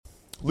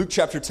Luke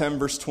chapter 10,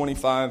 verse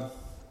 25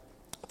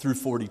 through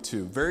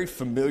 42. Very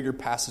familiar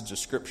passage of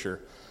Scripture,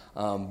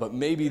 but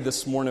maybe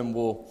this morning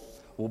we'll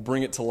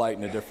bring it to light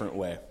in a different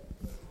way.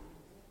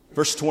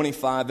 Verse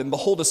 25, and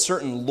behold, a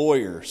certain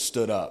lawyer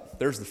stood up.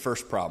 There's the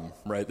first problem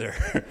right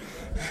there.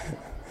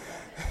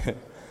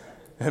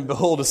 And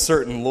behold, a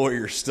certain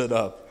lawyer stood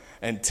up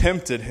and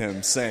tempted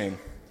him, saying,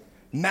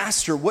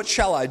 Master, what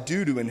shall I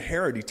do to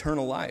inherit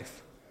eternal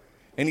life?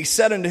 And he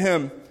said unto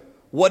him,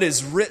 What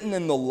is written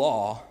in the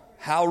law,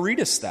 how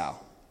readest thou?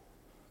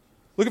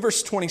 Look at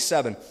verse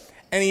 27.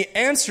 And he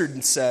answered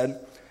and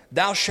said,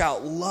 Thou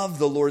shalt love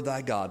the Lord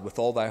thy God with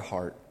all thy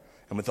heart,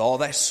 and with all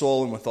thy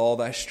soul, and with all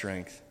thy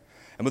strength,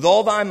 and with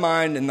all thy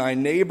mind, and thy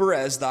neighbor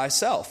as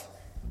thyself.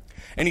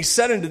 And he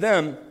said unto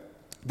them,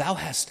 Thou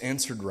hast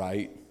answered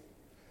right.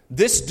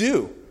 This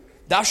do,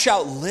 thou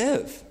shalt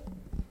live.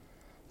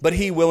 But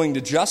he, willing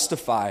to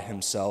justify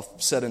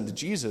himself, said unto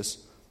Jesus,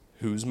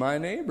 Who's my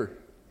neighbor?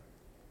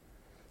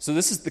 So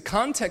this is the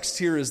context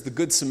here is the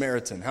Good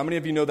Samaritan. How many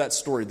of you know that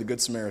story, the Good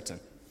Samaritan?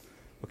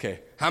 Okay.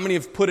 How many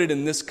have put it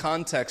in this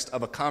context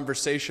of a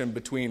conversation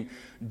between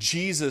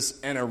Jesus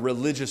and a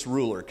religious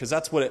ruler? Because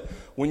that's what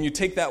when you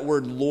take that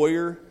word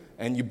lawyer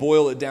and you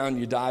boil it down,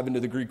 you dive into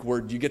the Greek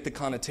word, you get the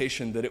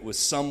connotation that it was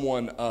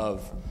someone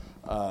of,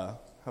 how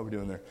are we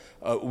doing there?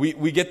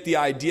 We get the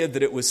idea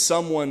that it was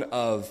someone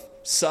of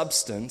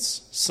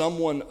substance,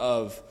 someone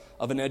of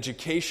an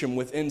education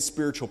within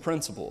spiritual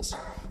principles.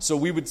 So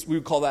we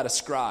would call that a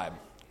scribe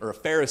or a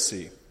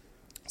Pharisee.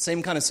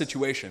 Same kind of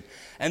situation.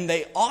 And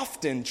they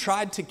often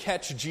tried to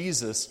catch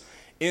Jesus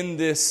in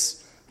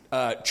this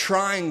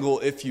triangle,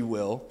 if you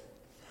will,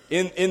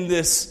 in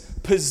this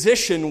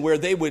position where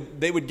they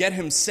would get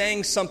him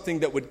saying something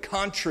that would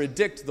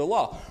contradict the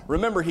law.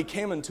 Remember, he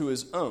came into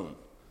his own.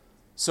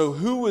 So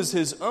who was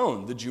his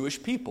own? The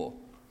Jewish people,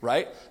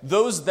 right?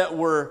 Those that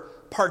were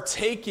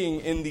partaking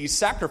in these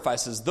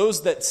sacrifices,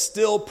 those that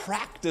still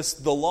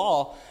practiced the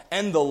law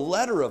and the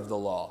letter of the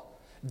law,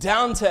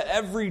 down to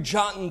every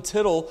jot and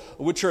tittle,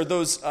 which are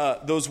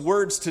those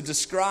words to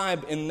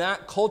describe in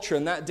that culture,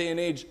 in that day and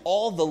age,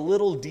 all the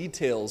little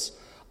details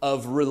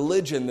of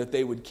religion that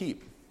they would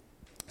keep.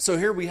 So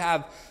here we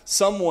have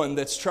someone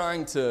that's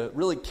trying to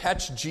really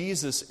catch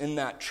Jesus in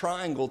that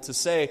triangle to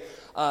say,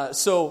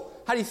 so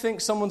how do you think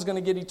someone's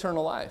going to get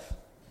eternal life?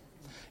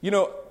 You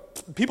know,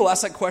 people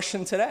ask that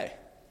question today.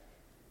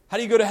 How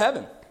do you go to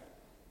heaven?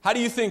 How do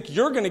you think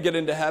you're going to get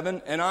into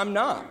heaven and I'm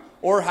not?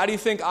 Or how do you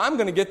think I'm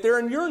going to get there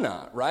and you're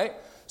not, right?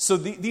 So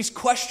these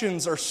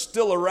questions are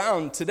still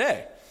around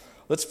today.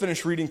 Let's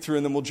finish reading through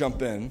and then we'll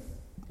jump in.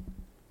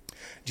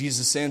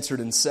 Jesus answered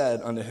and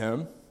said unto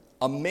him,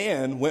 A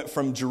man went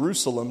from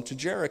Jerusalem to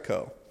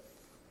Jericho,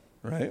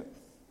 right?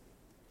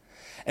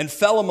 And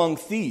fell among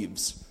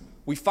thieves.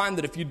 We find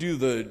that if you do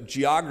the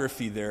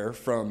geography there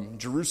from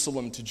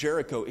Jerusalem to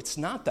Jericho, it's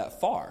not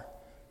that far.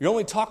 You're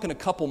only talking a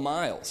couple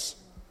miles.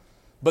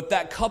 But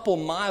that couple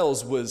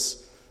miles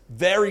was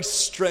very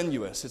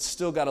strenuous. It's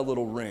still got a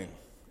little ring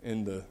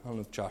in the, I don't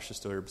know if Josh is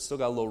still here, but still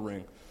got a little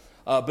ring.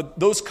 But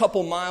those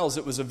couple miles,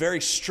 it was a very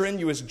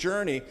strenuous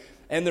journey.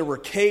 And there were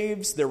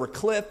caves, there were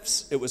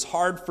cliffs. It was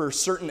hard for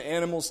certain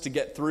animals to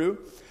get through.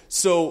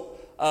 So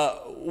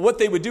what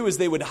they would do is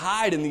they would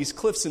hide in these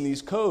cliffs and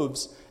these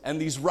coves,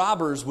 and these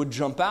robbers would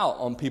jump out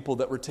on people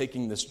that were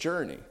taking this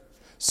journey.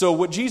 So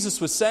what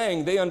Jesus was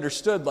saying, they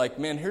understood, like,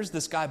 man, here's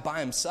this guy by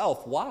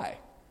himself. Why?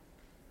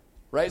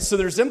 Right? So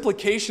there's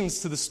implications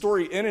to the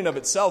story in and of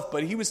itself,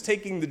 but he was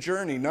taking the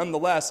journey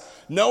nonetheless,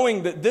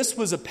 knowing that this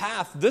was a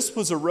path, this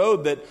was a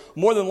road that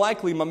more than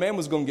likely my man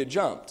was going to get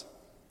jumped.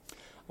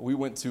 We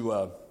went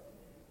to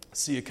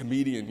see a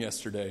comedian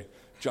yesterday,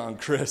 John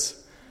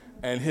Chris,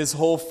 and his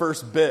whole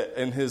first bit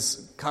in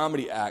his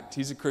comedy act,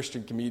 he's a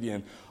Christian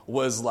comedian,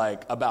 was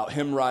like about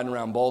him riding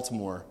around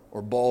Baltimore,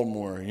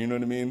 you know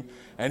what I mean?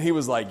 And he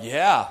was like,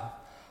 yeah,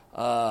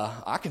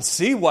 I can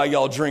see why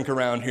y'all drink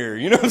around here,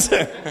 you know what I'm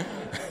saying?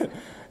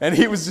 And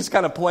he was just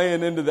kind of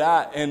playing into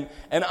that. And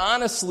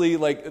honestly,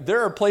 like,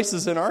 there are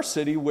places in our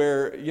city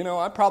where, you know,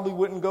 I probably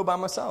wouldn't go by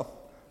myself.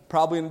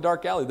 Probably in a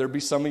dark alley. There'd be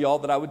some of y'all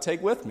that I would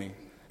take with me.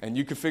 And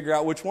you could figure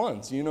out which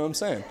ones, you know what I'm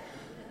saying?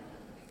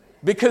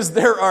 Because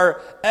there are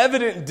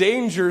evident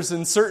dangers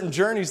in certain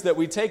journeys that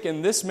we take,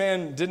 and this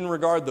man didn't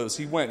regard those.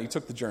 He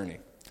took the journey.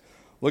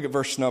 Look at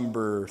verse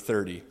number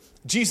 30.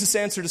 Jesus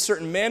answered, A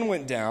certain man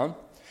went down,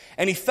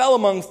 and he fell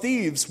among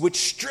thieves, which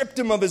stripped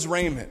him of his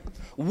raiment,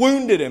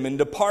 wounded him, and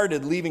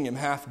departed, leaving him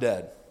half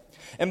dead.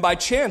 And by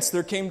chance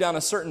there came down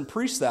a certain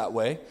priest that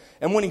way,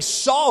 and when he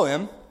saw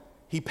him,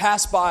 he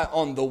passed by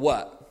on the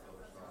what?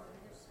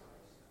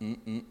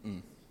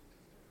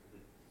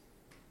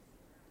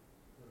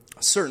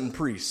 A certain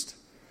priest.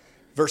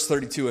 Verse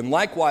 32, and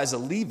likewise a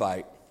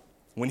Levite,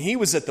 when he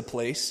was at the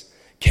place,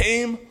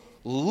 came,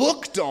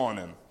 looked on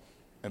him,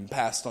 and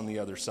passed on the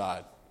other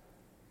side.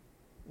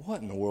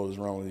 What in the world is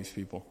wrong with these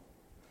people?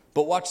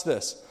 But watch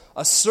this.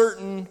 A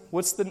certain,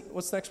 what's the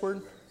next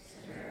word?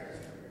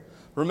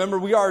 Remember,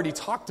 we already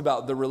talked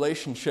about the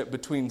relationship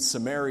between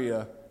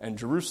Samaria and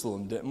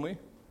Jerusalem, didn't we?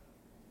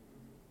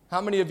 How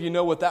many of you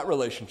know what that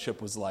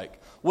relationship was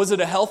like? Was it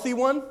a healthy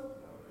one?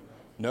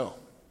 No.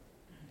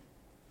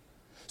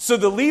 So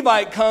the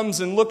Levite comes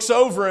and looks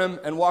over him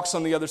and walks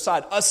on the other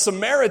side. A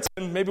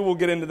Samaritan, maybe we'll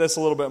get into this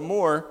a little bit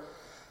more,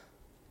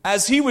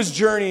 as he was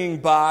journeying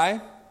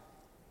by,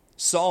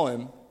 saw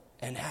him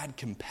and had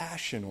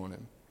compassion on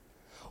him.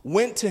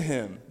 Went to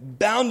him,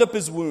 bound up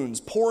his wounds,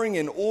 pouring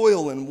in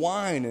oil and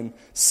wine, and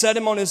set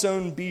him on his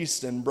own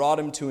beast, and brought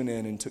him to an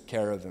inn and took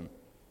care of him.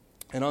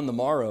 And on the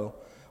morrow,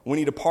 when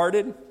he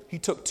departed, he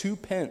took 2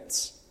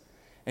 pence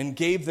and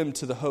gave them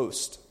to the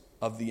host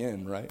of the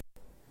inn, right?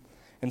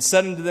 And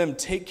said unto them,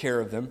 take care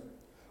of them.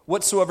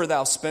 Whatsoever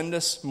thou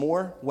spendest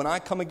more, when I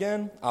come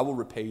again, I will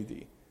repay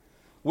thee.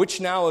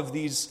 Which now of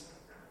these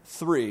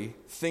 3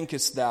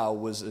 thinkest thou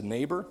was a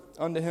neighbor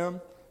unto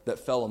him that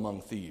fell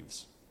among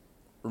thieves?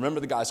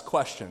 Remember the guy's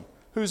question.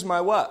 Who's my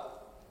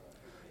what?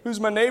 Who's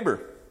my neighbor?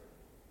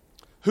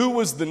 Who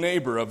was the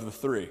neighbor of the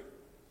 3?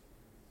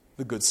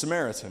 The Good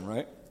Samaritan,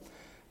 right?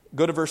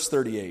 Go to verse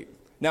 38.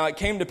 Now it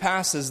came to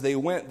pass as they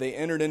went, they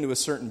entered into a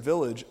certain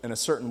village, and a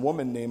certain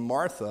woman named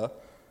Martha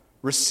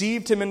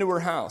received him into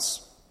her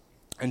house.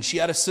 And she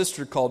had a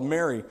sister called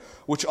Mary,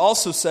 which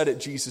also sat at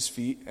Jesus'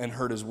 feet and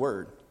heard his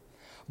word.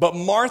 But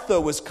Martha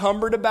was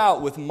cumbered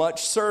about with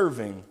much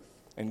serving,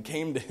 and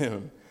came to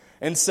him,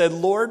 and said,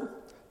 Lord,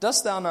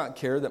 dost thou not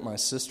care that my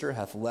sister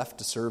hath left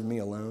to serve me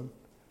alone?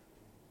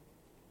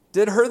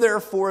 Bid her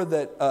therefore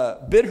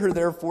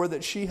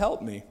that she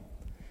help me.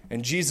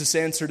 And Jesus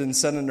answered and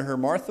said unto her,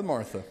 Martha,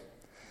 Martha,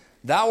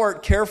 thou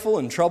art careful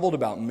and troubled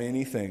about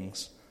many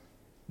things,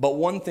 but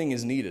one thing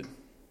is needed,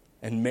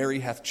 and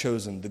Mary hath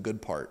chosen the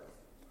good part,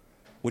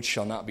 which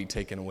shall not be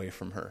taken away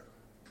from her.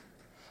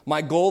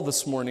 My goal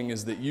this morning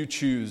is that you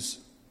choose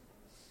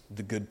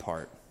the good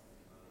part.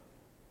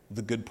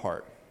 The good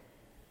part.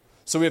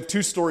 So we have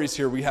 2 stories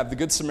here. We have the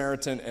Good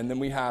Samaritan, and then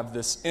we have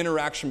this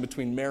interaction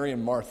between Mary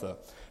and Martha.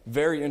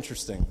 Very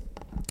interesting.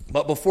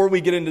 But before we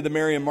get into the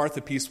Mary and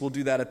Martha piece, we'll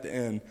do that at the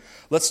end.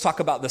 Let's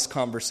talk about this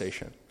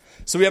conversation.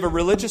 So we have a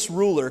religious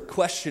ruler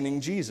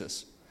questioning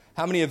Jesus.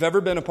 How many have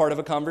ever been a part of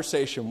a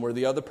conversation where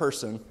the other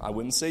person, I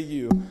wouldn't say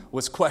you,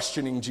 was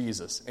questioning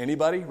Jesus?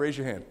 Anybody? Raise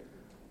your hand.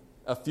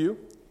 A few?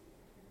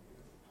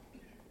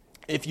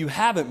 If you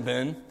haven't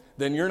been,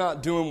 then you're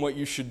not doing what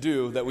you should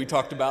do that we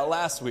talked about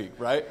last week,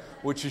 right?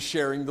 Which is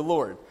sharing the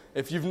Lord.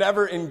 If you've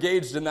never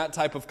engaged in that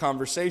type of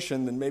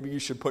conversation, then maybe you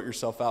should put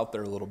yourself out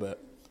there a little bit.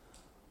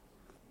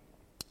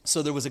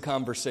 So there was a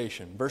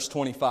conversation. Verse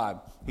 25,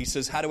 he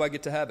says, how do I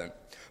get to heaven?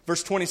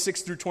 Verse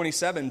 26 through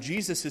 27,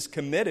 Jesus is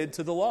committed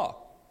to the law.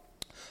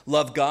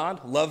 Love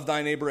God, love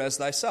thy neighbor as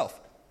thyself.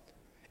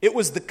 It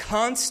was the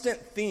constant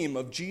theme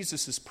of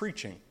Jesus'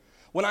 preaching.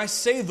 When I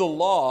say the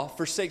law,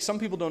 for sake, some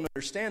people don't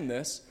understand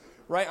this,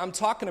 right? I'm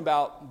talking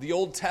about the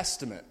Old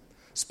Testament,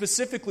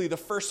 specifically the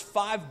first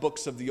 5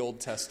 books of the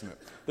Old Testament,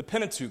 the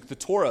Pentateuch, the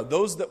Torah,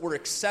 those that were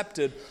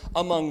accepted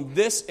among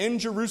this in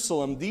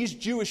Jerusalem, these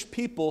Jewish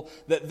people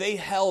that they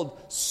held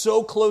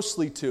so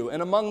closely to.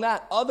 And among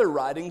that, other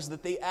writings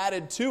that they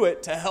added to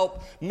it to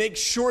help make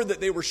sure that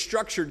they were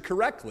structured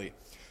correctly.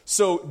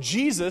 So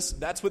Jesus,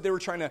 that's what they were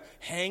trying to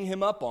hang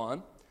him up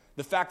on,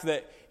 the fact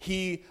that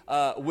he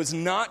was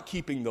not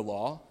keeping the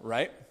law,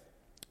 right?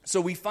 So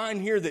we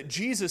find here that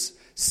Jesus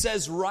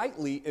says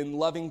rightly in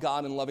loving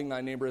God and loving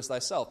thy neighbor as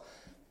thyself.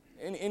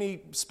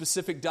 Any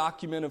specific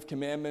document of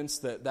commandments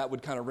that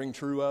would kind of ring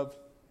true of?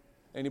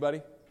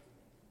 Anybody?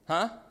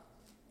 Huh?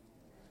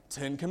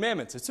 10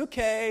 Commandments. It's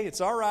okay.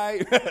 It's all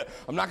right.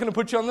 I'm not going to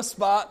put you on the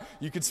spot.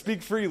 You could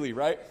speak freely,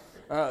 right?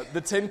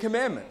 The 10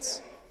 Commandments.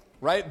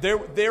 Right?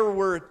 There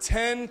were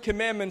 10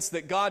 commandments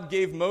that God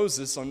gave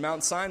Moses on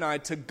Mount Sinai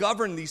to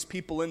govern these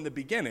people in the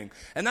beginning.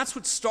 And that's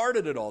what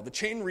started it all, the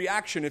chain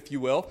reaction, if you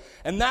will.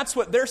 And that's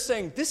what they're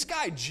saying. This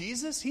guy,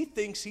 Jesus, he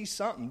thinks he's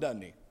something,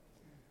 doesn't he?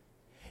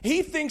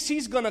 He thinks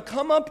he's going to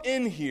come up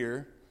in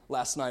here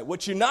last night.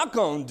 What you're not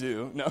going to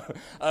do, no,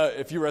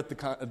 if you were at the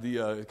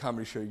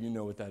comedy show, you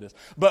know what that is.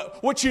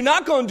 But what you're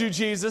not going to do,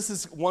 Jesus,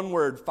 is one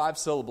word, 5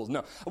 syllables.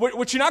 No,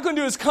 what you're not going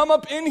to do is come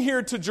up in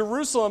here to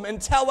Jerusalem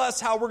and tell us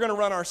how we're going to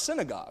run our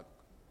synagogue.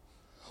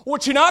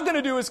 What you're not going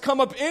to do is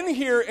come up in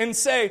here and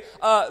say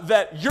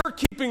that you're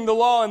keeping the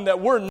law and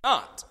that we're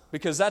not,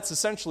 because that's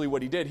essentially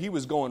what he did. He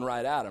was going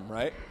right at him,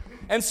 right?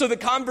 And so the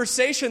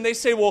conversation, they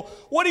say, well,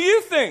 what do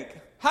you think?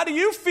 How do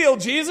you feel,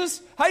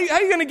 Jesus? How are you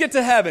going to get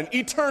to heaven?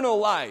 Eternal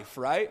life,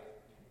 right?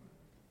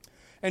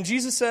 And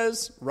Jesus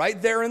says,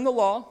 right there in the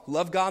law,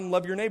 love God and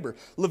love your neighbor.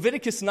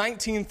 Leviticus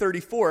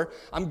 19:34,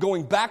 I'm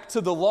going back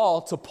to the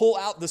law to pull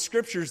out the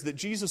scriptures that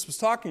Jesus was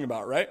talking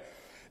about, right?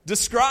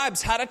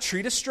 Describes how to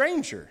treat a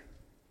stranger.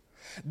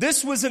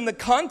 This was in the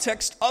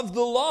context of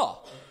the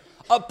law,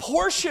 a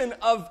portion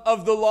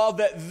of the law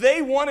that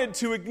they wanted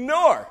to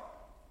ignore,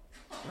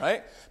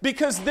 right?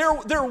 Because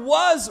there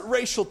was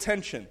racial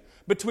tension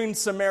between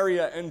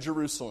Samaria and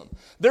Jerusalem.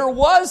 There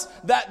was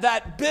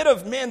that bit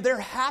of, man, they're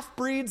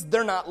half-breeds,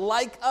 they're not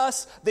like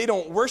us, they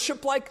don't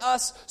worship like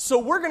us, so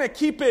we're going to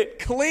keep it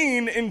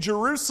clean in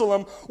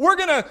Jerusalem. We're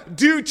going to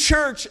do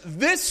church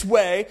this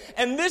way,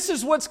 and this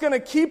is what's going to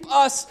keep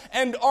us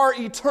and our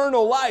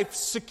eternal life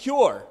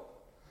secure.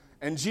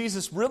 And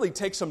Jesus really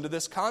takes them to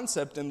this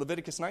concept in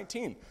Leviticus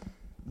 19,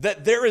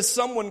 that there is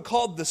someone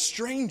called the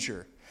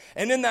stranger.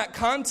 And in that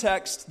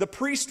context, the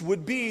priest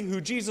would be, who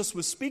Jesus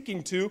was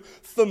speaking to,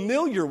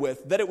 familiar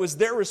with, that it was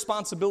their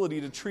responsibility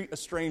to treat a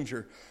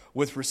stranger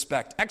with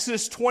respect.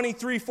 Exodus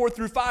 23,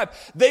 4-5,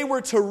 they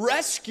were to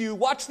rescue,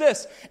 watch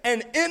this,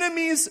 an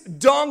enemy's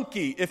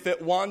donkey if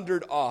it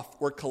wandered off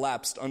or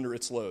collapsed under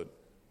its load.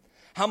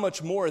 How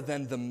much more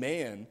than the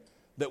man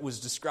that was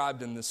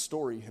described in this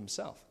story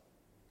himself?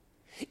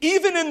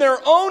 Even in their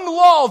own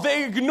law,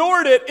 they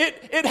ignored it.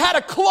 It had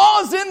a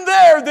clause in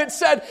there that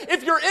said,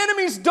 if your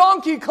enemy's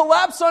donkey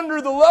collapsed under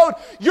the load,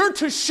 you're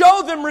to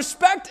show them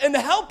respect and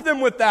help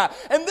them with that.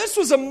 And this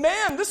was a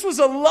man, this was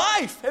a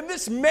life. And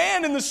this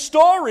man in the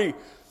story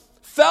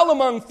fell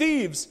among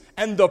thieves.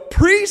 And the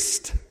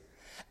priest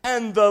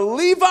and the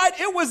Levite,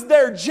 it was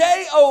their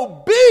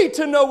job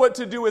to know what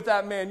to do with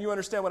that man. You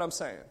understand what I'm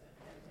saying?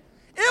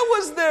 It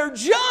was their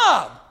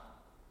job.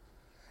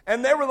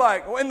 And they were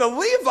like, and the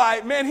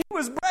Levite, man, he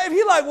was brave.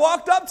 He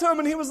walked up to him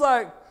and he was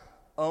like,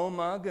 oh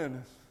my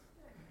goodness.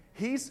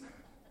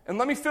 And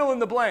let me fill in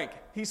the blank.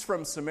 He's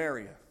from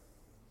Samaria.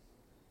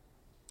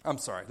 I'm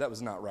sorry, that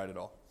was not right at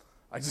all.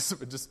 I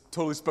just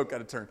totally spoke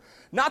out of turn.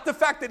 Not the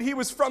fact that he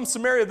was from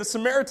Samaria. The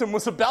Samaritan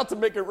was about to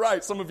make it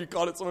right. Some of you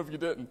caught it, some of you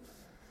didn't.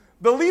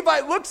 The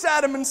Levite looks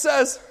at him and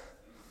says,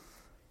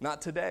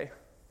 not today.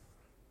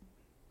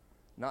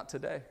 Not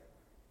today.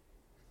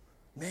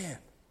 Man.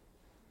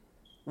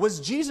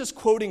 Was Jesus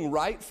quoting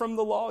right from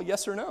the law?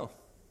 Yes or no?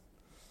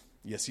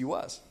 Yes, he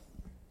was.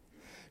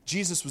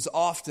 Jesus was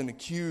often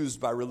accused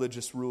by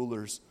religious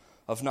rulers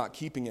of not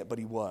keeping it, but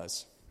he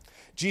was.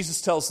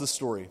 Jesus tells the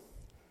story.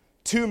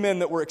 Two men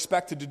that were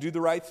expected to do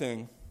the right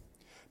thing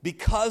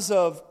because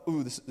of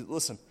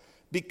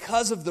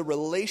the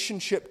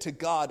relationship to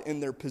God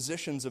in their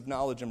positions of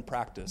knowledge and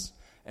practice,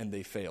 and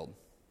they failed.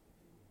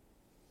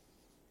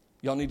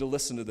 Y'all need to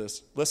listen to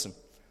this. Listen.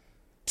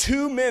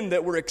 Two men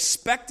that were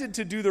expected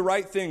to do the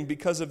right thing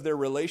because of their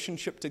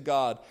relationship to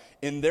God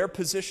in their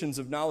positions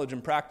of knowledge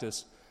and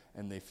practice,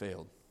 and they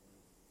failed.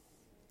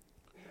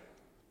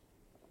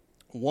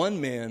 One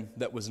man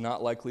that was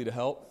not likely to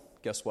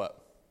help, guess what?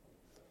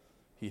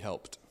 He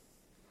helped.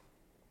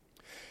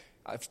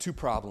 I have two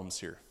problems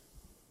here.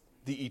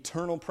 The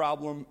eternal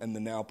problem and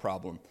the now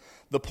problem.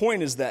 The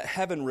point is that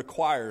heaven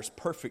requires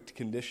perfect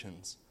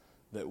conditions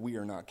that we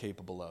are not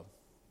capable of.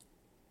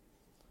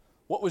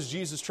 What was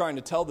Jesus trying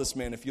to tell this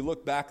man? If you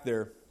look back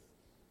there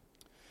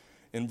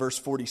in verse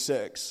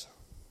 46,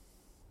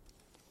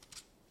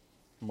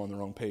 I'm on the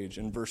wrong page,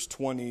 in verse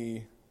 25.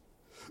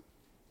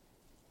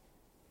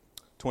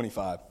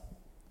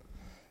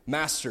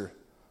 Master,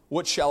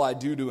 what shall I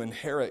do to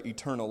inherit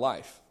eternal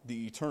life?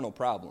 The eternal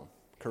problem,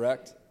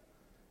 correct?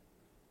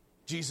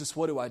 Jesus,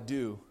 what do I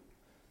do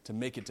to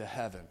make it to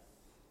heaven?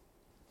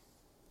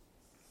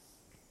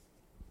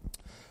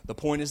 The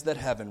point is that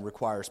heaven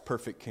requires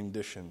perfect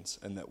conditions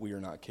and that we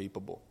are not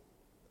capable.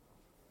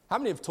 How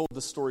many have told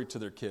this story to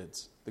their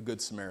kids, the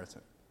Good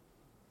Samaritan?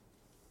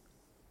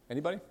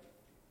 Anybody?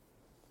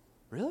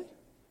 Really?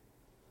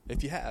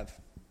 If you have.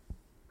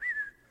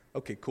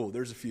 Okay, cool.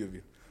 There's a few of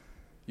you.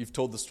 You've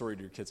told the story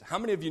to your kids. How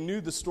many of you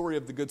knew the story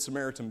of the Good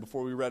Samaritan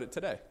before we read it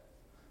today?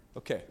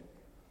 Okay.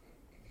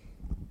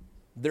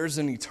 There's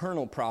an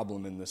eternal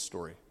problem in this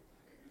story,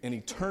 an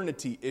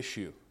eternity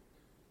issue.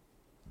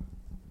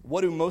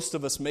 What do most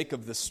of us make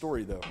of this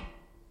story, though?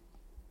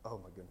 Oh,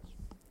 my goodness.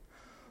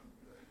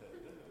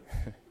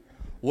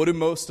 What do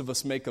most of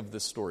us make of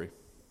this story?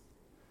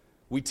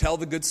 We tell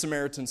the Good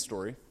Samaritan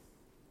story,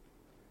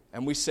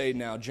 and we say,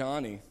 now,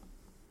 Johnny,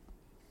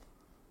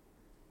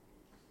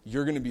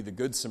 you're going to be the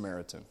Good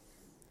Samaritan.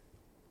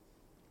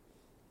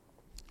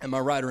 Am I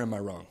right or am I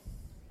wrong?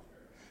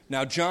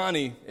 Now,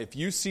 Johnny, if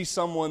you see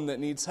someone that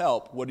needs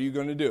help, what are you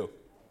going to do?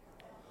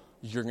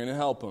 You're going to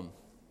help them.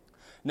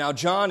 Now,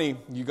 Johnny,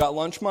 you got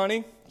lunch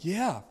money?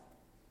 Yeah.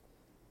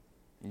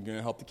 You're going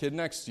to help the kid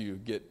next to you.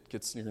 You're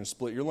going to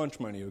split your lunch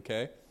money,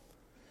 okay?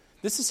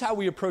 This is how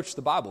we approach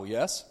the Bible,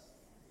 yes?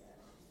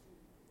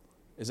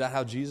 Is that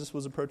how Jesus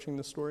was approaching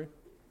this story?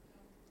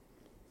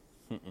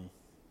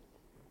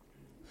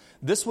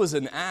 This was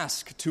an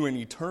ask to an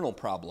eternal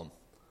problem.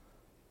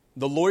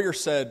 The lawyer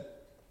said,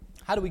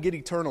 how do we get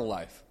eternal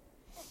life?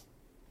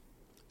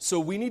 So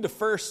we need to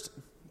first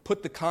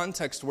put the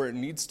context where it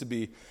needs to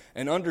be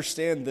and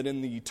understand that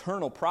in the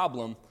eternal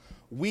problem,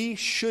 we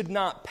should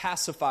not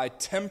pacify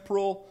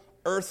temporal,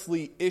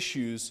 earthly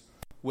issues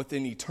with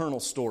an eternal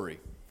story.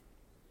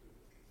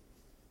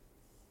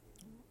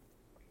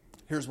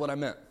 Here's what I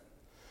meant.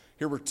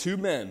 Here were two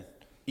men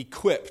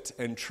equipped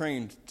and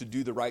trained to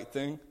do the right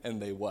thing,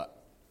 and they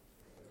what?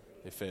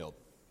 They failed.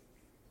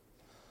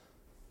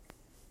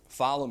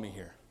 Follow me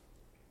here.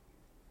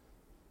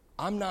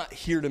 I'm not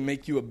here to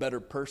make you a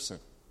better person.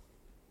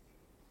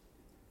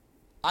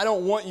 I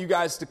don't want you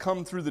guys to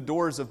come through the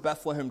doors of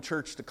Bethlehem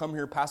Church to come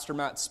hear Pastor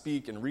Matt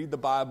speak and read the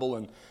Bible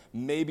and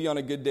maybe on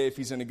a good day, if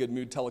he's in a good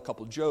mood, tell a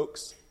couple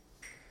jokes.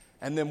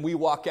 And then we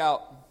walk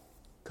out,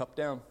 cup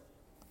down,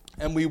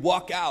 and we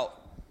walk out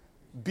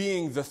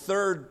being the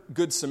third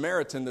Good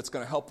Samaritan that's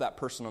going to help that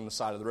person on the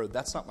side of the road.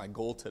 That's not my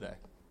goal today.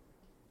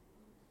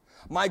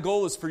 My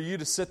goal is for you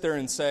to sit there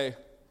and say,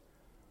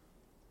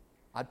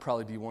 I'd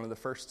probably be one of the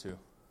first two.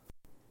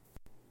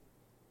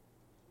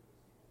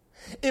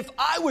 If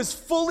I was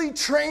fully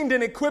trained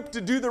and equipped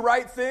to do the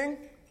right thing,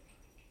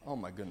 oh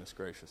my goodness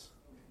gracious.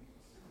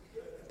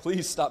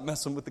 Please stop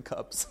messing with the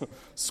cups.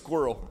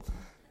 Squirrel.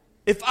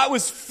 If I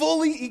was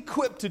fully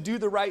equipped to do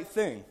the right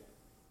thing,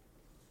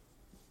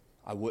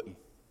 I wouldn't.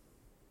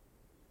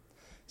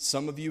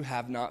 Some of you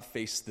have not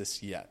faced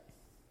this yet.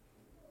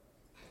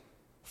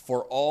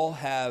 For all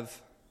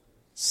have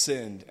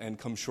sinned and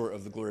come short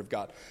of the glory of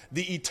God.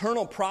 The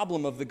eternal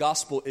problem of the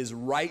gospel is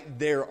right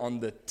there on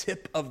the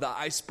tip of the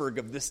iceberg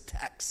of this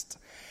text.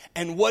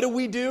 And what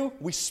do?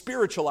 We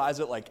spiritualize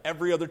it like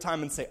every other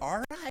time and say,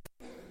 all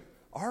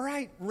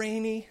right,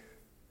 Rainey,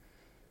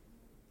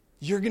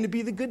 you're going to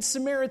be the Good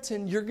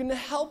Samaritan. You're going to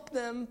help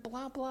them,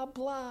 blah, blah,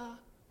 blah,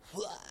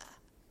 blah.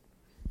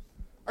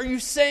 Are you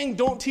saying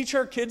don't teach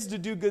our kids to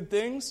do good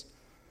things?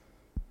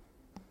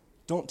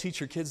 Don't teach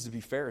your kids to be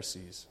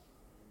Pharisees.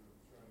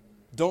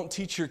 Don't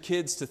teach your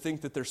kids to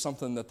think that there's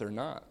something that they're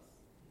not.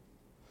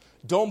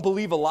 Don't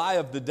believe a lie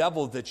of the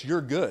devil that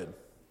you're good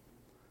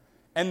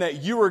and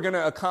that you are going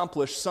to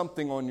accomplish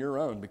something on your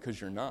own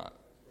because you're not.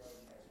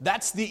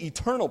 That's the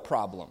eternal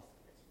problem.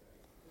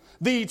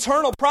 The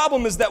eternal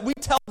problem is that we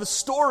tell the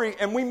story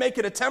and we make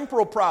it a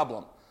temporal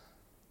problem.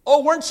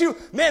 Oh, weren't you?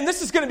 Man,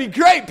 this is going to be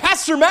great.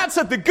 Pastor Matt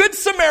said the Good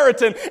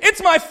Samaritan. It's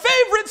my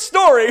favorite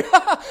story.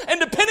 And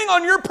depending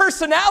on your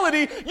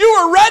personality, you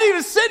were ready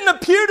to sit in a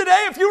pew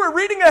today if you were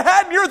reading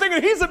ahead and you were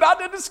thinking, he's about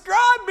to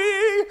describe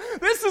me.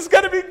 This is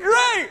going to be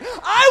great.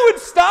 I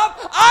would stop.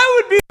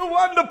 I would be the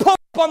one to pull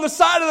up on the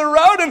side of the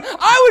road and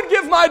I would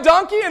give my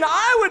donkey and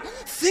I would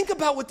think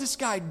about what this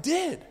guy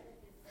did.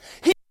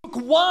 He took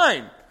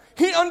wine.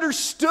 He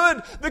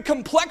understood the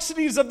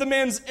complexities of the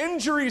man's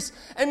injuries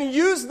and he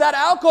used that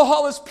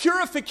alcohol as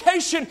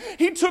purification.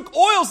 He took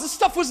oils. This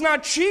stuff was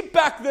not cheap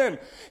back then.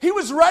 He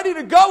was ready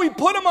to go. He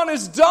put him on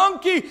his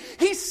donkey.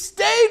 He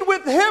stayed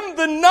with him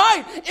the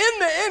night in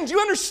the inn. Do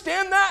you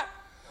understand that?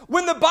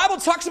 When the Bible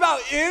talks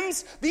about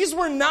inns, these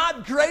were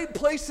not great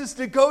places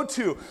to go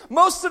to.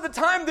 Most of the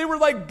time, they were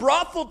like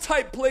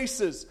brothel-type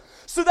places.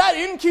 So that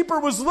innkeeper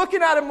was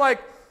looking at him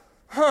like,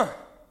 what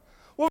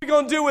are we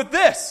going to do with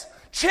this?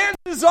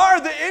 Chances are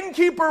the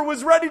innkeeper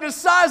was ready to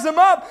size him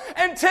up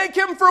and take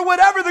him for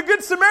whatever the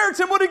Good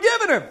Samaritan would have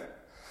given him.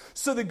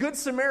 So the Good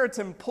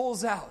Samaritan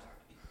pulls out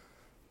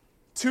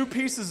 2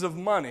 pieces of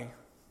money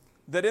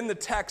that in the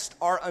text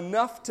are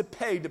enough to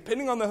pay,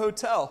 depending on the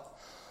hotel,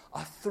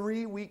 a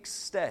 3-week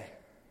stay.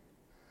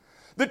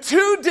 The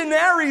 2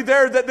 denarii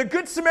there that the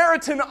Good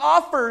Samaritan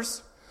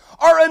offers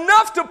are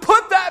enough to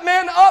put that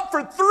man up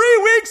for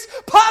 3 weeks,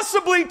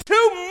 possibly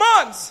 2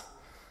 months.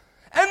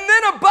 And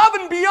then above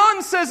and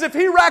beyond says if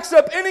he racks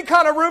up any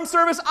kind of room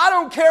service, I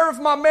don't care if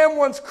my man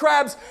wants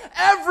crabs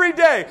every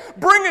day.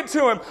 Bring it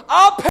to him.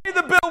 I'll pay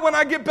the bill when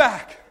I get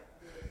back.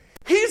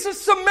 He's a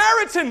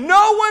Samaritan.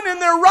 No one in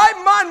their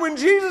right mind when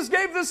Jesus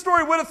gave this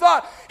story would have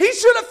thought he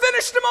should have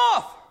finished him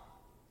off.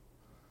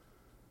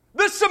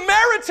 The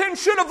Samaritan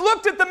should have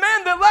looked at the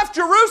man that left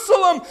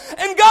Jerusalem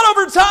and got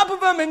over top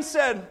of him and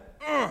said,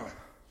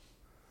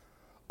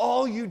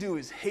 all you do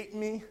is hate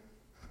me.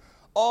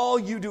 All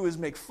you do is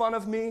make fun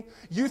of me.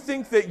 You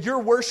think that your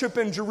worship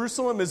in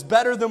Jerusalem is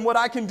better than what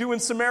I can do in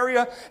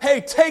Samaria?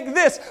 Hey, take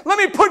this. Let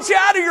me put you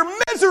out of your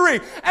misery.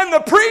 And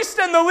the priest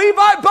and the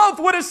Levite both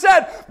would have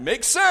said,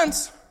 makes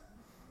sense.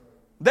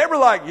 They were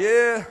like,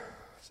 yeah,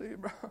 see you,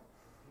 bro.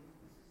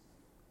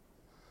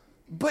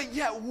 But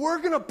yet we're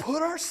going to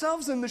put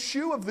ourselves in the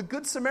shoe of the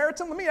Good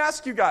Samaritan. Let me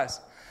ask you guys,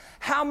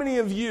 how many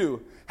of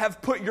you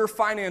have put your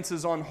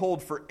finances on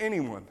hold for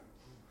anyone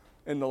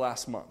in the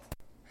last month?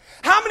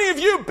 How many of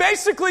you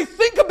basically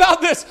think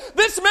about this?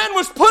 This man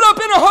was put up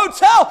in a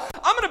hotel.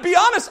 I'm going to be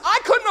honest, I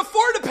couldn't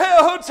afford to pay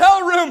a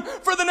hotel room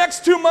for the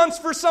next 2 months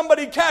for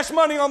somebody cash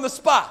money on the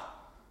spot.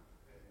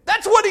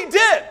 That's what he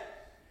did.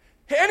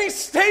 And he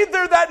stayed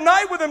there that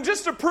night with him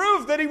just to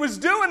prove that he was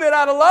doing it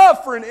out of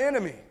love for an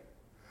enemy.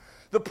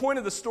 The point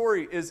of the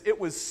story is it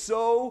was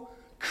so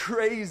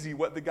crazy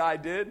what the guy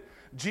did.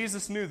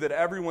 Jesus knew that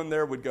everyone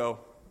there would go,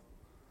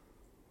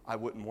 I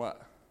wouldn't what?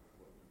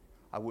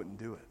 I wouldn't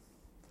do it.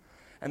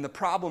 And the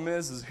problem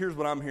is here's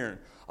what I'm hearing.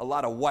 A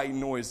lot of white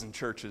noise in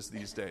churches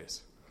these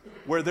days.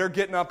 Where they're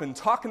getting up and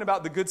talking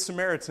about the Good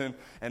Samaritan,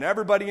 and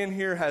everybody in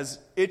here has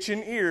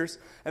itching ears,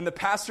 and the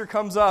pastor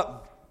comes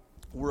up,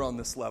 we're on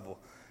this level.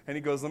 And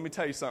he goes, let me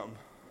tell you something.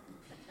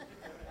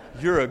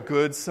 You're a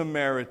good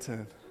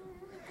Samaritan.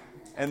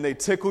 And they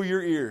tickle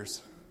your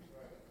ears.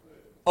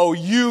 Oh,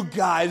 you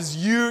guys,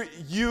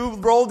 you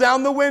roll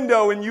down the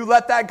window and you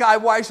let that guy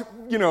wash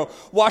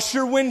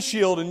your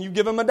windshield and you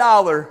give him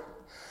 $1.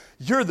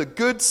 You're the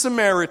good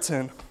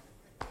Samaritan.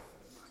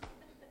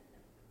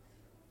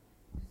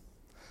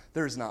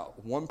 There's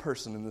not one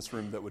person in this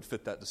room that would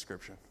fit that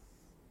description.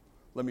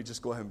 Let me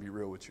just go ahead and be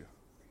real with you.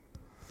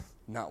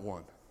 Not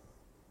one.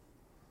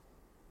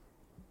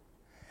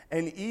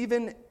 And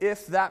even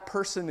if that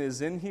person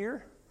is in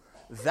here,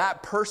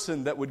 that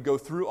person that would go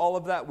through all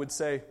of that would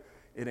say,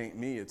 it ain't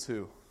me, it's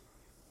who?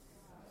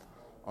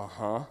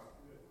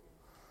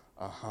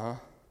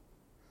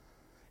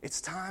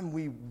 It's time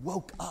we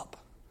woke up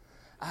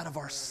out of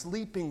our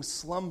sleeping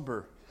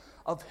slumber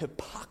of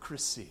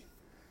hypocrisy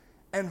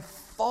and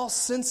false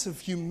sense of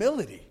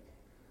humility.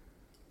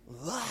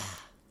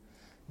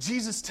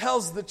 Jesus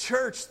tells the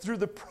church through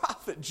the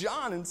prophet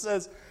John and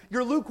says,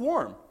 you're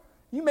lukewarm.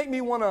 You make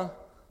me want to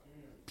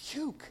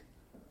puke.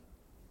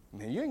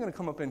 Man, you ain't going to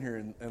come up in here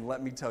and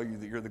let me tell you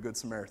that you're the good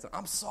Samaritan.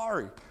 I'm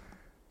sorry.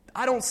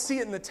 I don't see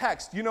it in the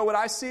text. You know what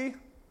I see?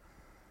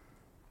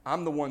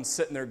 I'm the one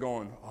sitting there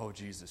going, oh,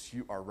 Jesus,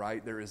 you are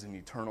right. There is an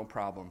eternal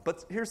problem.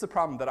 But here's the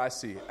problem that I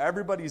see.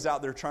 Everybody's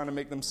out there trying to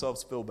make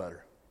themselves feel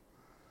better.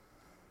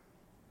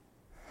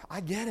 I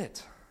get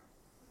it.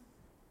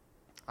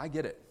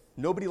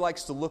 Nobody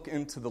likes to look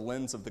into the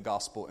lens of the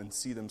gospel and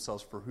see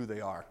themselves for who they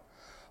are.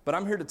 But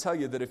I'm here to tell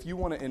you that if you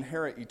want to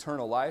inherit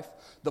eternal life,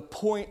 the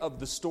point of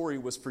the story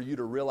was for you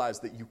to realize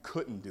that you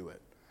couldn't do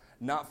it,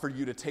 not for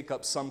you to take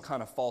up some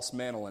kind of false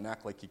mantle and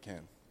act like you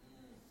can.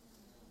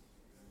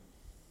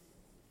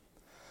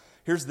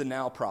 Here's the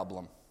now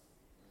problem.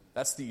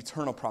 That's the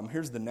eternal problem.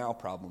 Here's the now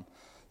problem.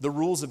 The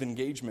rules of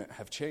engagement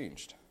have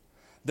changed.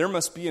 There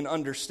must be an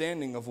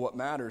understanding of what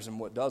matters and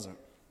what doesn't.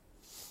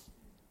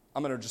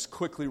 I'm going to just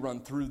quickly run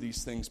through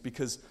these things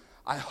because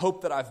I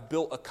hope that I've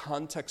built a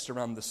context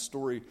around the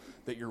story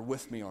that you're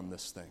with me on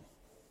this thing.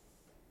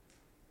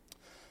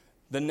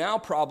 The now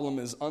problem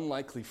is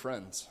unlikely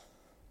friends.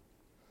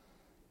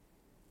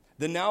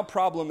 The now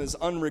problem is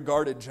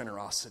unregarded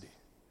generosity.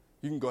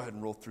 You can go ahead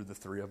and roll through the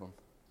three of them.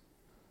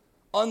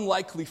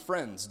 Unlikely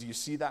friends. Do you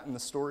see that in the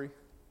story?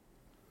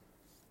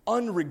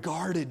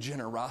 Unregarded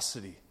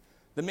generosity.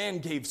 The man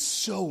gave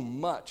so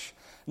much.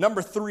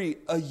 Number 3,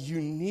 a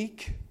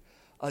unique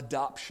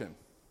adoption.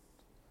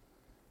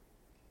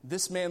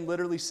 This man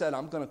literally said,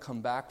 I'm going to come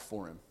back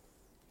for him.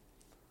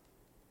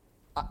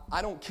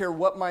 I don't care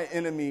what my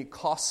enemy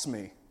costs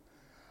me.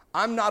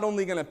 I'm not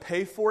only going to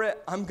pay for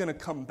it, I'm going to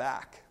come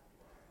back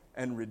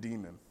and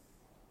redeem him.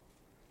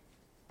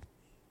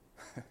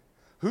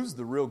 Who's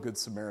the real good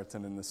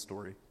Samaritan in this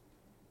story?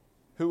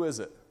 Who is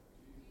it?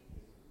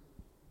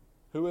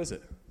 Who is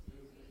it?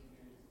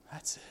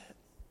 That's it.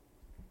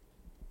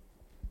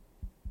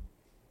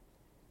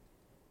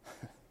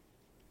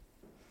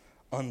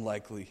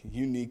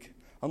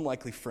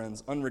 Unlikely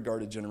friends,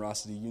 unregarded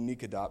generosity,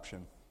 unique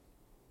adoption.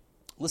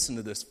 Listen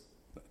to this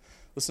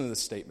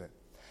statement.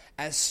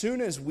 As soon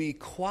as we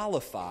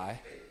qualify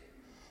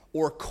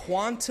or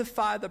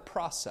quantify the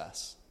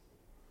process,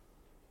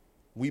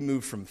 we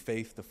move from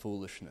faith to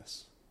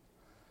foolishness.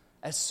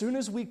 As soon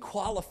as we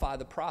qualify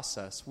the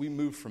process, we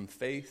move from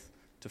faith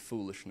to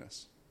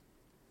foolishness.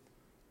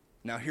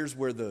 Now here's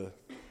where the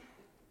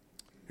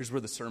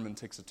sermon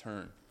takes a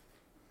turn.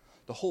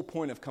 The whole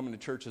point of coming to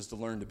church is to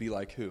learn to be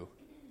like who?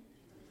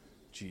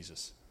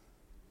 Jesus.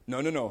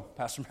 No,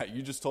 Pastor Matt,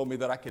 you just told me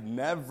that I could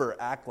never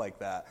act like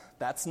that.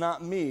 That's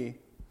not me.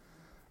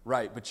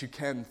 Right, but you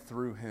can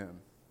through him.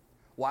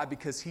 Why?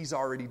 Because he's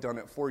already done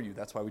it for you.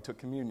 That's why we took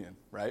communion,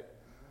 right?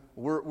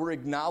 We're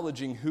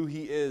acknowledging who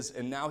he is,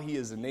 and now he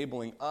is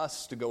enabling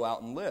us to go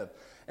out and live.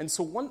 And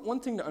so one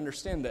thing to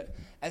understand that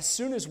as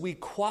soon as we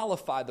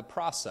qualify the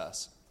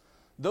process,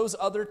 those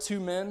other two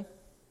men,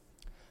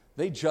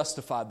 they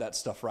justified that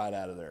stuff right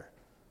out of there.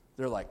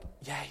 They're like,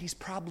 yeah, he's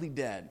probably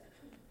dead.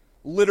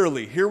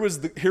 Literally, here was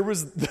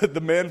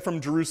the man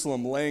from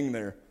Jerusalem laying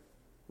there,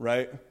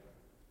 right?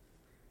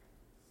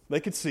 They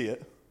could see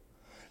it.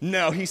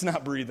 No, he's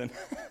not breathing.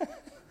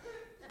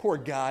 Poor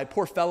guy,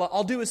 poor fella.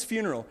 I'll do his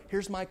funeral.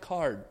 Here's my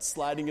card,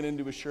 sliding it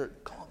into his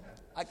shirt. Come on, man.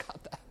 I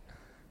got that.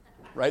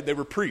 Right? They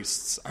were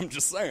priests. I'm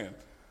just saying.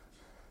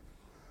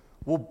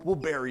 We'll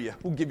bury you.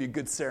 We'll give you a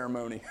good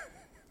ceremony.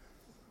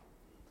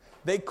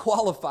 They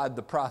qualified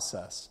the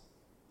process.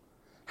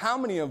 How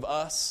many of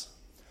us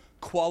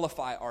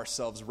qualify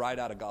ourselves right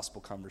out of gospel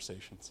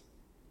conversations?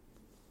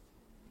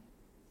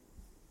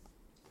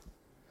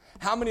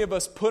 How many of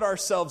us put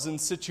ourselves in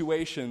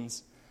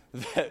situations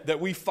that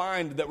we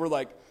find that we're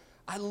like,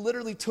 I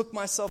literally took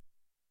myself,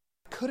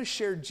 I could have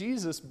shared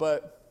Jesus,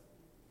 but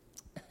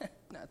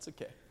that's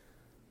okay.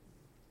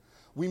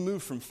 We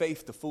move from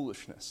faith to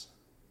foolishness.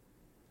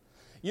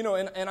 You know,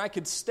 and I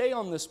could stay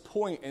on this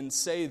point and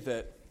say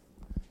that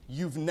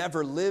you've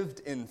never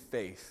lived in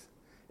faith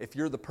if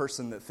you're the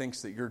person that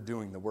thinks that you're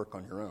doing the work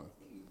on your own.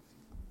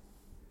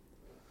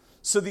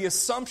 So the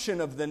assumption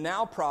of the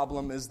now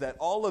problem is that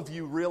all of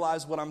you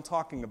realize what I'm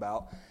talking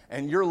about,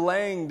 and you're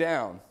laying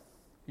down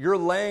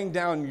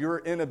your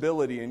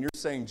inability, and you're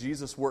saying,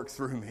 Jesus, work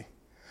through me.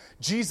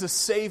 Jesus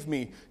saved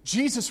me.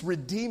 Jesus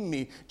redeemed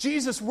me.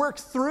 Jesus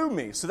worked through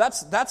me. So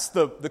that's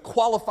the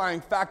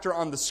qualifying factor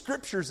on the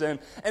Scriptures end.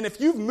 And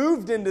if you've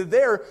moved into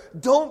there,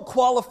 don't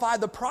qualify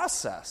the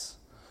process.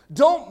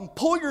 Don't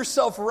pull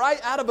yourself right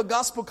out of a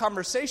gospel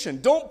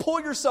conversation. Don't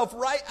pull yourself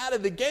right out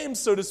of the game,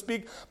 so to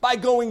speak, by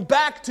going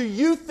back to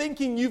you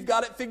thinking you've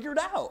got it figured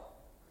out.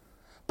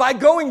 By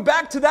going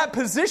back to that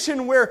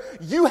position where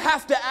you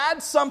have to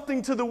add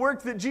something to the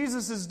work that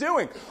Jesus is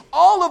doing.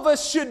 All of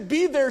us should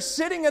be there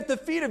sitting at the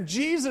feet of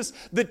Jesus,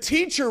 the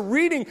teacher,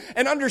 reading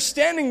and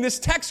understanding this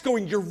text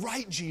going, you're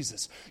right,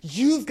 Jesus.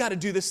 You've got to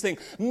do this thing.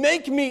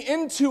 Make me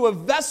into a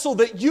vessel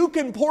that you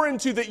can pour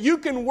into, that you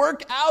can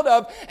work out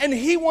of. And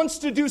He wants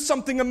to do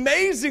something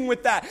amazing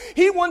with that.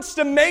 He wants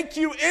to make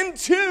you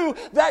into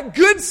that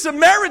good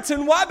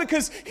Samaritan. Why?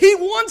 Because He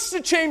wants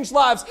to change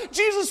lives.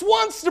 Jesus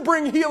wants to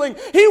bring healing.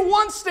 He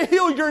wants to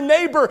heal your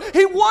neighbor.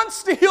 He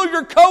wants to heal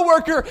your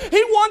coworker.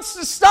 He wants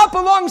to stop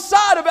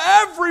alongside of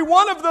every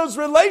one of those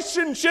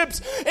relationships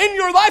in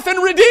your life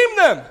and redeem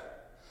them.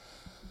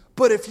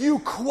 But if you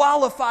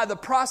qualify the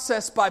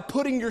process by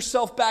putting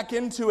yourself back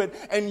into it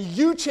and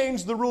you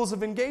change the rules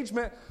of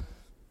engagement,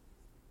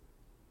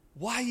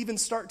 why even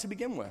start to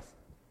begin with?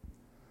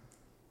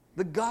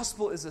 The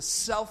gospel is a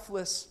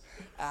selfless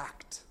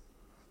act.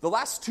 The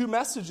last two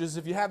messages,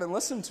 if you haven't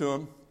listened to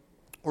them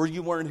or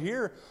you weren't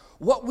here,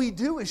 what we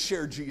do is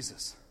share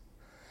Jesus.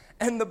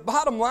 And the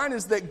bottom line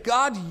is that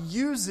God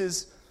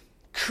uses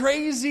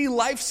crazy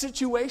life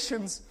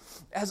situations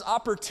as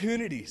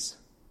opportunities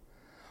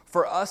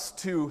for us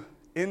to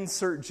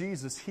insert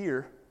Jesus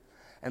here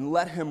and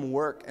let Him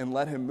work and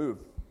let Him move.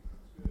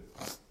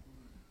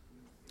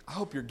 I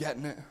hope you're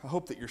getting it. I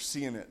hope that you're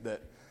seeing it,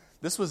 that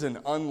this was an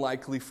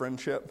unlikely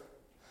friendship,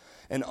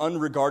 an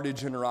unregarded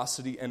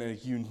generosity, and a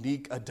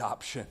unique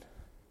adoption.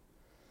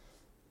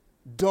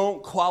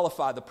 Don't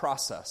qualify the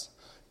process.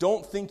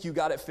 Don't think you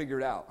got it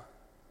figured out.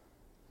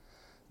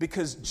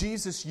 Because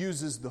Jesus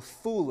uses the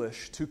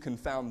foolish to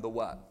confound the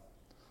what?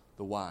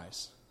 The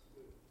wise.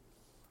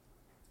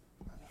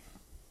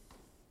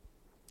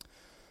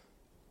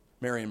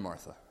 Mary and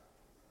Martha.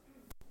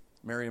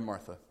 Mary and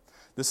Martha.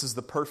 This is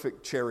the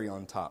perfect cherry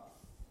on top.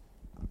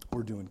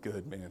 We're doing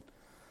good, man.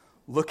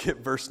 Look at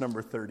verse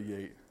number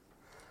 38.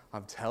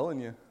 I'm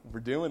telling you, we're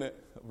doing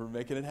it. We're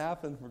making it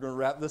happen. We're going to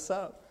wrap this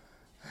up.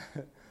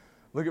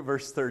 Look at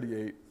verse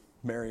 38,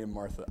 Mary and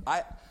Martha.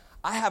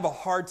 I have a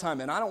hard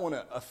time, and I don't want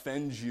to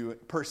offend you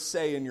per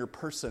se in your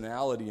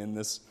personality in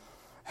this.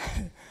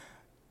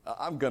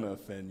 I'm going to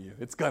offend you.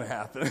 It's going to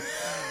happen.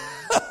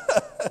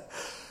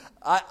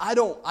 I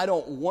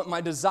don't want, my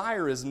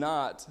desire is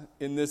not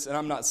in this, and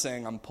I'm not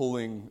saying I'm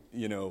pulling,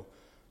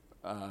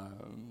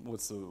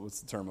 what's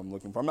the term I'm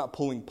looking for? I'm not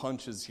pulling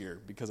punches here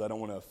because I don't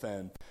want to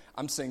offend.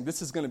 I'm saying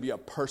this is going to be a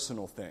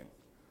personal thing.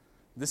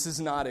 This is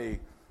not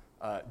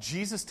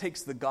Jesus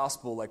takes the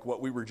gospel like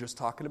what we were just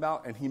talking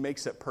about, and He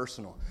makes it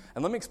personal.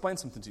 And let me explain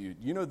something to you.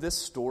 You know, this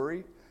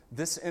story,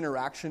 this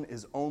interaction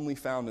is only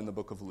found in the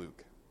book of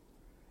Luke.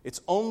 It's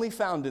only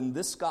found in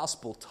this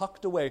gospel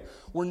tucked away.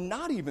 We're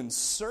not even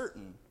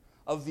certain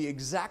of the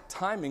exact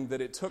timing that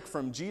it took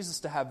from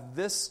Jesus to have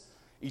this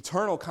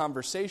eternal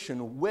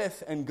conversation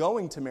with and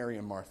going to Mary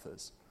and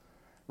Martha's.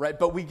 Right?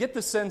 But we get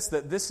the sense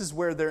that this is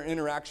where their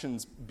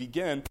interactions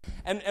begin.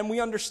 And we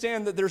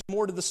understand that there's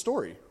more to the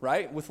story,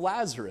 right? With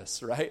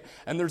Lazarus, right?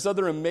 And there's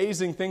other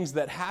amazing things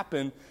that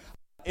happen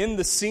in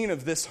the scene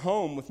of this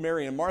home with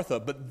Mary and Martha.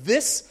 But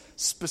this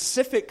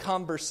specific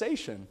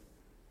conversation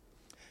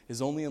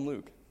is only in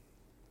Luke.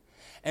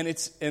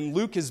 And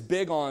Luke is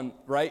big on,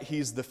 right?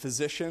 He's the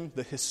physician,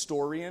 the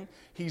historian.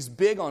 He's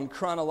big on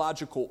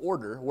chronological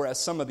order, whereas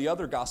some of the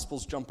other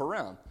gospels jump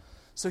around.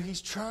 So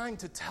he's trying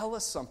to tell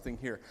us something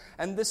here.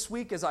 And this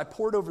week, as I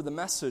poured over the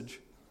message,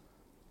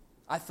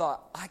 I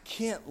thought, I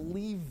can't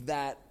leave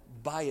that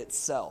by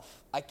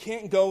itself. I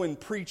can't go and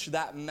preach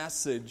that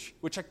message,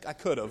 which I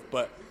could have,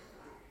 but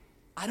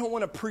I don't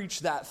want to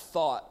preach that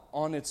thought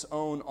on its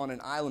own on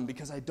an island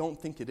because I don't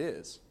think it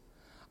is.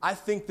 I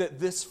think that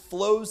this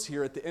flows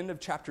here at the end of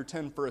chapter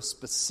 10 for a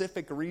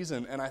specific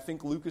reason, and I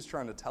think Luke is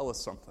trying to tell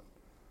us something.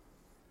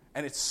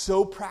 And it's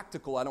so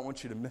practical, I don't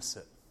want you to miss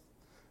it.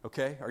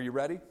 Okay, are you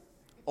ready?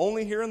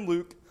 Only here in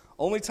Luke,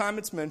 only time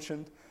it's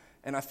mentioned,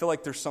 and I feel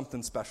like there's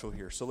something special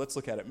here. So let's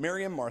look at it.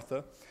 Mary and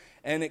Martha,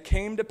 and it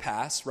came to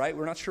pass, right?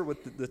 We're not sure what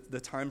the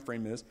time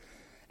frame is.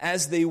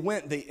 As they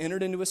went, they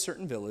entered into a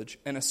certain village,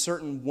 and a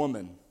certain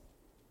woman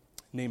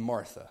named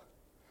Martha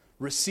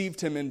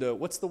received him into,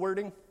 what's the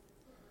wording?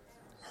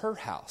 Her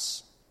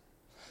house.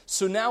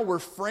 So now we're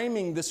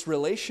framing this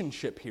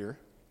relationship here,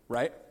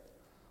 right?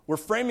 We're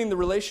framing the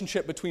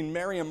relationship between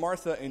Mary and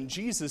Martha and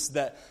Jesus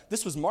that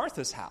this was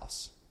Martha's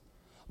house.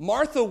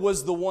 Martha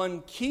was the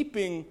one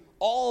keeping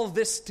all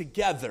this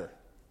together,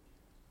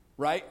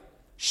 right?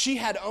 She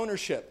had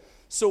ownership.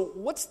 So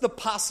what's the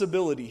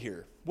possibility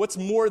here? What's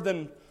more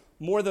than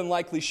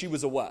likely she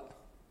was a what?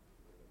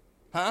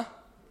 Huh?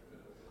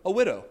 A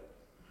widow.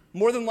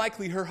 More than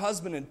likely her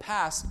husband had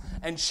passed,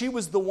 and she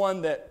was the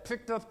one that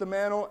picked up the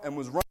mantle and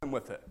was running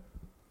with it.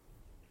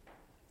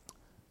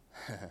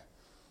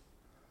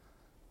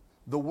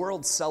 The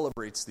world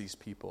celebrates these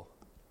people.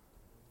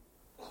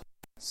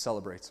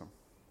 Celebrates them.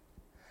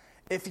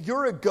 If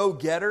you're a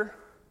go-getter,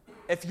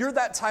 if you're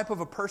that type of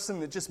a person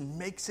that just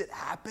makes it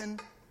happen,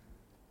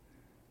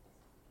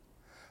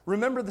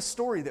 remember the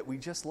story that we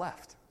just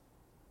left.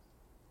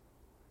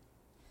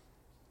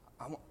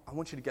 I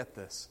want you to get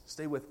this.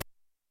 Stay with me.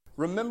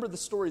 Remember the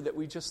story that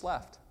we just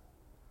left.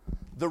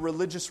 The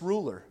religious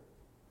ruler,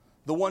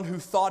 the one who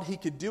thought he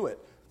could do it.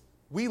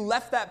 We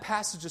left that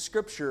passage of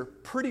Scripture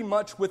pretty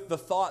much with the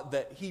thought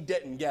that he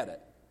didn't get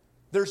it.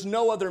 There's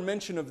no other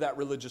mention of that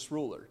religious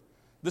ruler.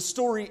 The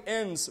story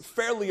ends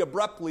fairly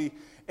abruptly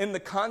in the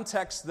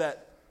context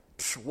that,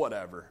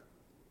 whatever.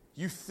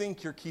 You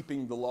think you're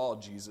keeping the law,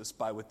 Jesus,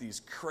 with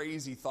these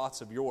crazy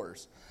thoughts of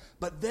yours.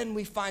 But then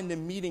we find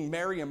him meeting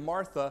Mary and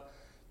Martha,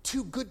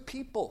 two good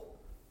people.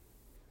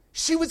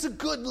 She was a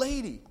good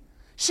lady.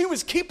 She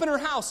was keeping her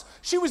house.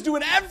 She was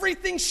doing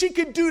everything she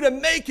could do to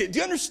make it. Do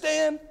you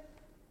understand?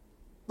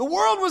 The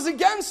world was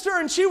against her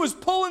and she was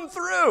pulling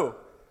through.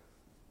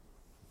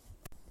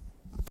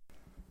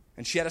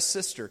 And she had a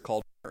sister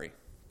called Mary,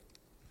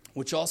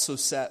 which also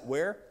sat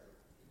where?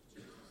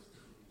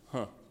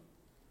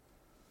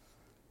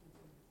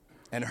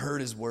 And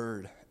heard his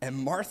word. And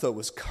Martha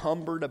was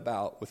cumbered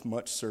about with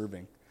much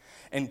serving,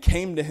 and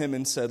came to him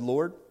and said,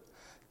 Lord,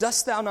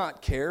 dost thou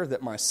not care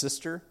that my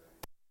sister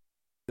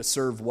to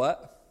serve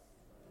what?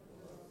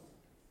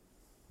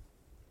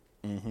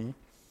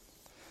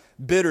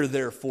 Bid her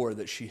therefore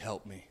that she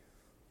help me.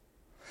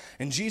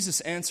 And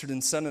Jesus answered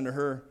and said unto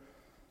her,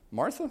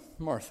 Martha,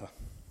 Martha,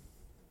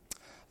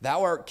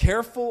 thou art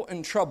careful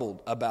and troubled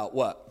about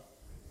what?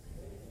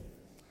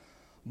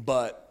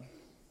 But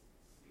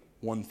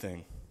one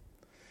thing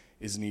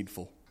is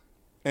needful.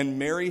 And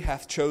Mary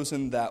hath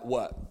chosen that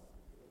what?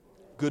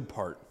 Good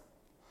part,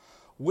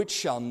 which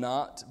shall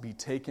not be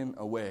taken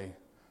away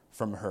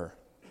from her.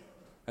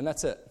 And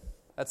that's it.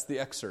 That's the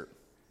excerpt.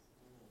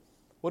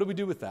 What do we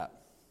do with that?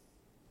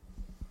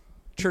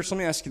 Church, let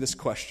me ask you this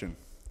question.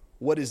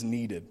 What is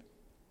needed?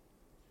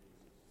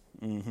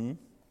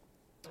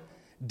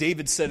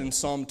 David said in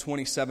Psalm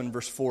 27,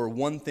 verse 4,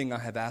 one thing I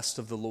have asked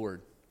of the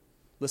Lord.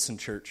 Listen,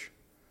 church,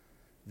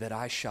 that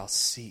I shall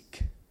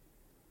seek.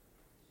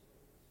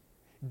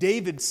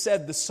 David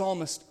said, the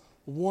psalmist,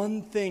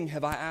 one thing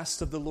have I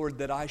asked of the Lord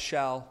that I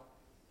shall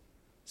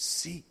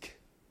seek.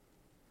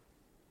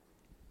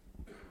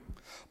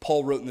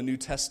 Paul wrote in the New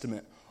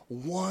Testament,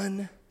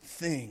 one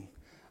thing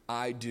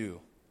I do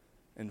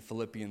in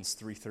Philippians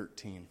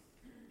 3:13.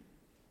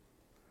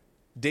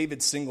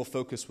 David's single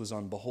focus was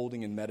on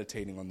beholding and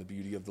meditating on the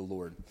beauty of the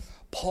Lord.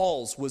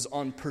 Paul's was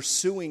on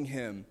pursuing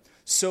him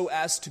so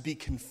as to be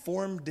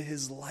conformed to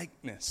his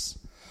likeness.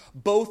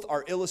 Both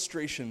are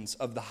illustrations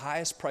of the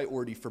highest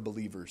priority for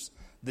believers,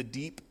 the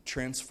deep,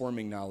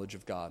 transforming knowledge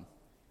of God.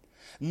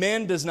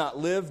 Man does not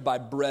live by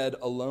bread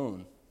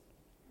alone,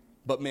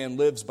 but man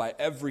lives by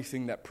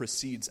everything that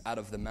proceeds out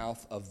of the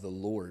mouth of the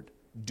Lord.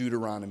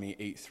 Deuteronomy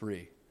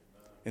 8:3,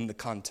 in the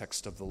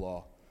context of the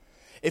law.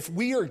 If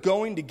we are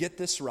going to get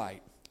this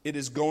right, it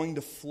is going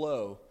to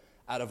flow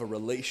out of a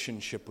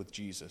relationship with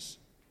Jesus.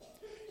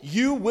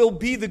 You will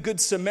be the Good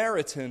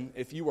Samaritan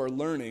if you are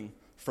learning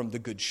from the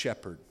Good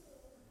Shepherd.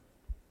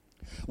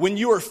 When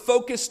you are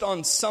focused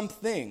on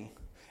something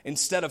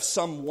instead of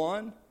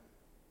someone,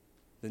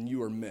 then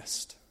you are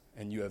missed,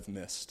 and you have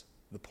missed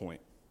the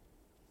point.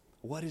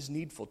 What is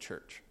needful,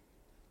 church?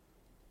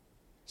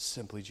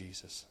 Simply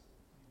Jesus.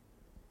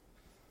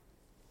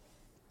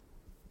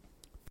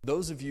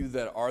 Those of you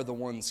that are the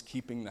ones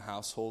keeping the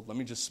household, let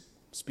me just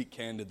speak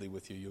candidly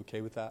with you. You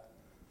okay with that?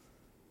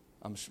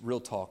 I'm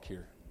real talk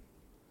here.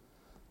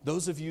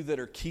 Those of you that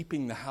are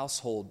keeping the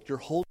household, you're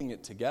holding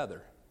it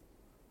together,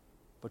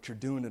 but you're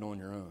doing it on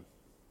your own.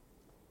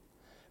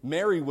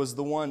 Mary was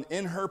the one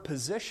in her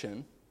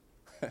position.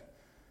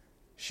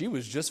 She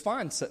was just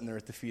fine sitting there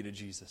at the feet of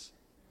Jesus,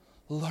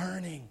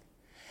 learning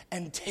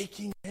and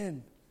taking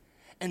in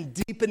and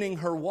deepening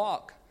her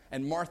walk.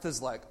 And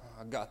Martha's like,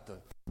 I got the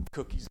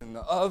cookies in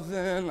the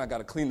oven. I got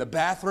to clean the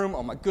bathroom.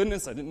 Oh my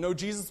goodness, I didn't know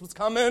Jesus was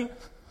coming.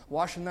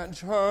 Washing that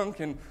junk.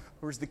 And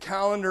where's the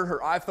calendar? Her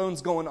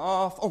iPhone's going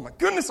off. Oh my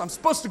goodness, I'm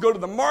supposed to go to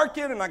the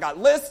market and I got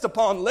lists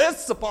upon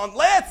lists upon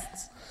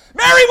lists.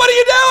 Mary, what are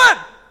you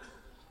doing?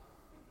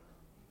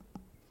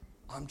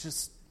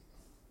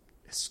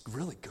 It's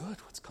really good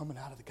what's coming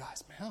out of the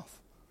guy's mouth.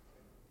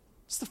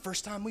 It's the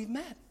first time we've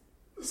met.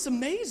 It's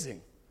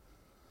amazing.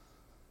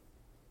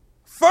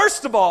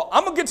 First of all,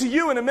 I'm going to get to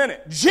you in a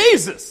minute.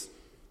 Jesus,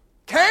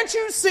 can't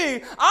you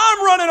see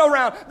I'm running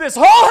around this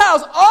whole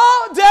house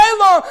all day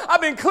long.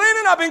 I've been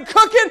cleaning, I've been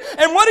cooking,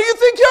 and what do you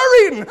think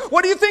you're eating?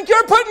 What do you think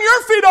you're putting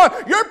your feet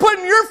on? You're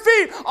putting your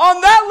feet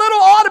on that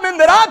little ottoman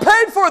that I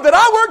paid for, that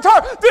I worked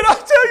hard. Did I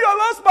tell you I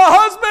lost my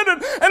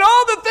husband and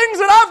all the things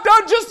that I've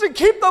done just to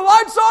keep the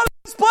lights on in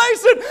this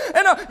place?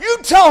 And you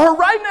tell her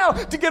right now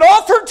to get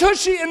off her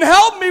tushy and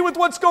help me with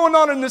what's going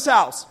on in this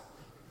house.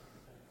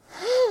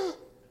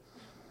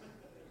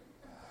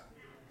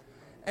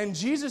 And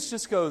Jesus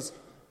just goes,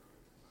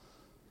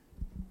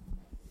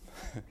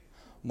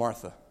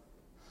 Martha,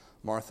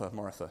 Martha,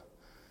 Martha,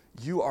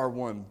 You are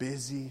one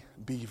busy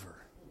beaver.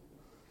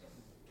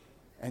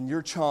 And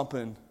you're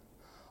chomping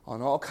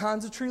on all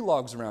kinds of tree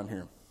logs around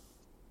here.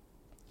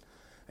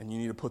 And you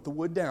need to put the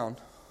wood down.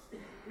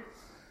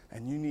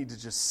 And you need to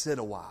just sit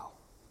a while.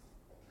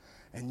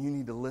 And you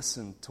need to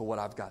listen to what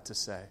I've got to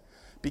say.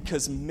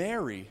 Because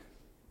Mary,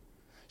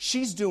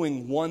 she's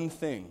doing one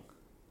thing.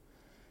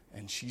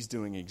 And she's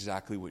doing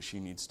exactly what she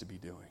needs to be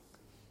doing.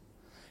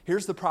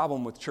 Here's the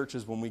problem with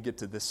churches when we get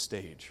to this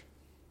stage.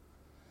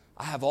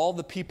 I have all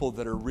the people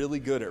that are really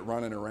good at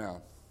running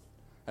around.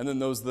 And then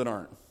those that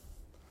aren't.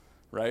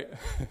 Right?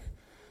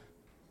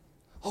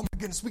 Oh my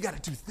goodness, we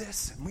got to do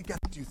this and we got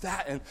to do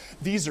that. And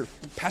these are,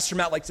 Pastor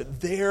Matt likes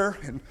it there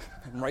and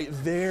right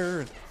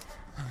there.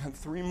 And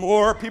 3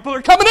 more people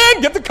are coming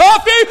in. Get the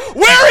coffee.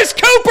 Where is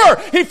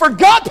Cooper? He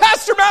forgot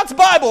Pastor Matt's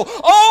Bible.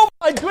 Oh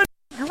my goodness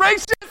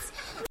gracious.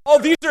 Oh,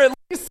 these are at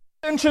least 6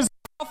 inches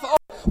off. Oh,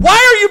 why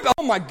are you,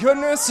 oh my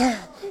goodness.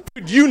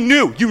 Dude, you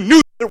knew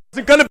there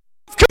wasn't going to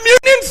be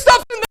communion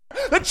stuff in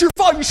there. That's your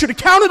fault. You should have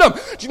counted them.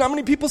 Do you know how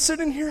many people sit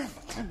in here?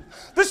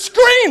 The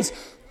screens.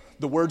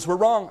 The words were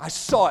wrong. I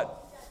saw it.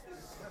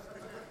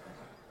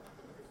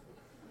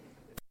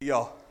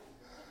 Y'all,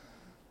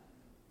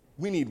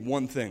 we need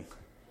one thing.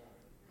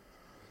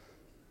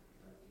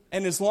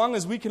 And as long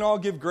as we can all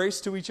give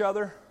grace to each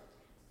other,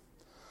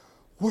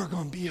 we're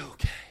going to be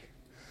okay.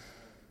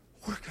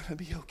 We're going to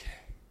be okay.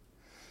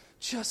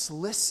 Just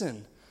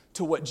listen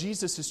to what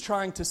Jesus is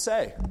trying to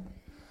say.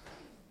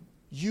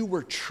 You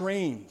were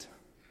trained,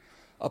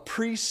 a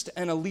priest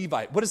and a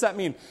Levite. What does that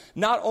mean?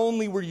 Not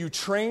only were you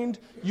trained,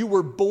 you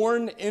were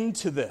born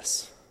into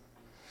this.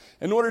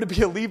 In order to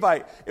be a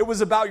Levite, it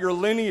was about your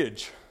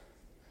lineage.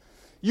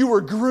 You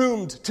were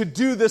groomed to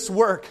do this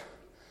work,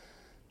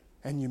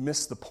 and you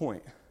missed the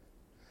point.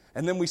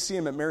 And then we see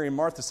him at Mary and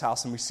Martha's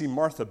house, and we see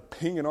Martha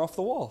pinging off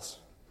the walls.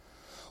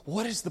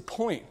 What is the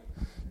point?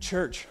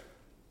 Church,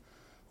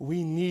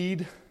 we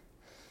need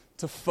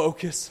to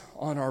focus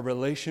on our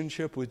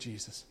relationship with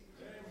Jesus.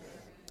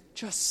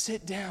 Just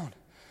sit down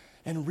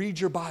and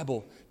read your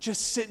Bible.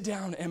 Just sit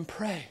down and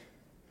pray.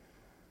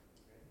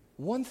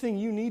 One thing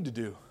you need to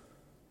do,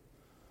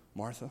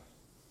 Martha.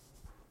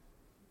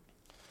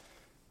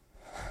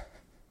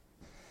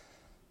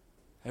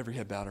 Every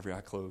head bowed, every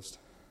eye closed.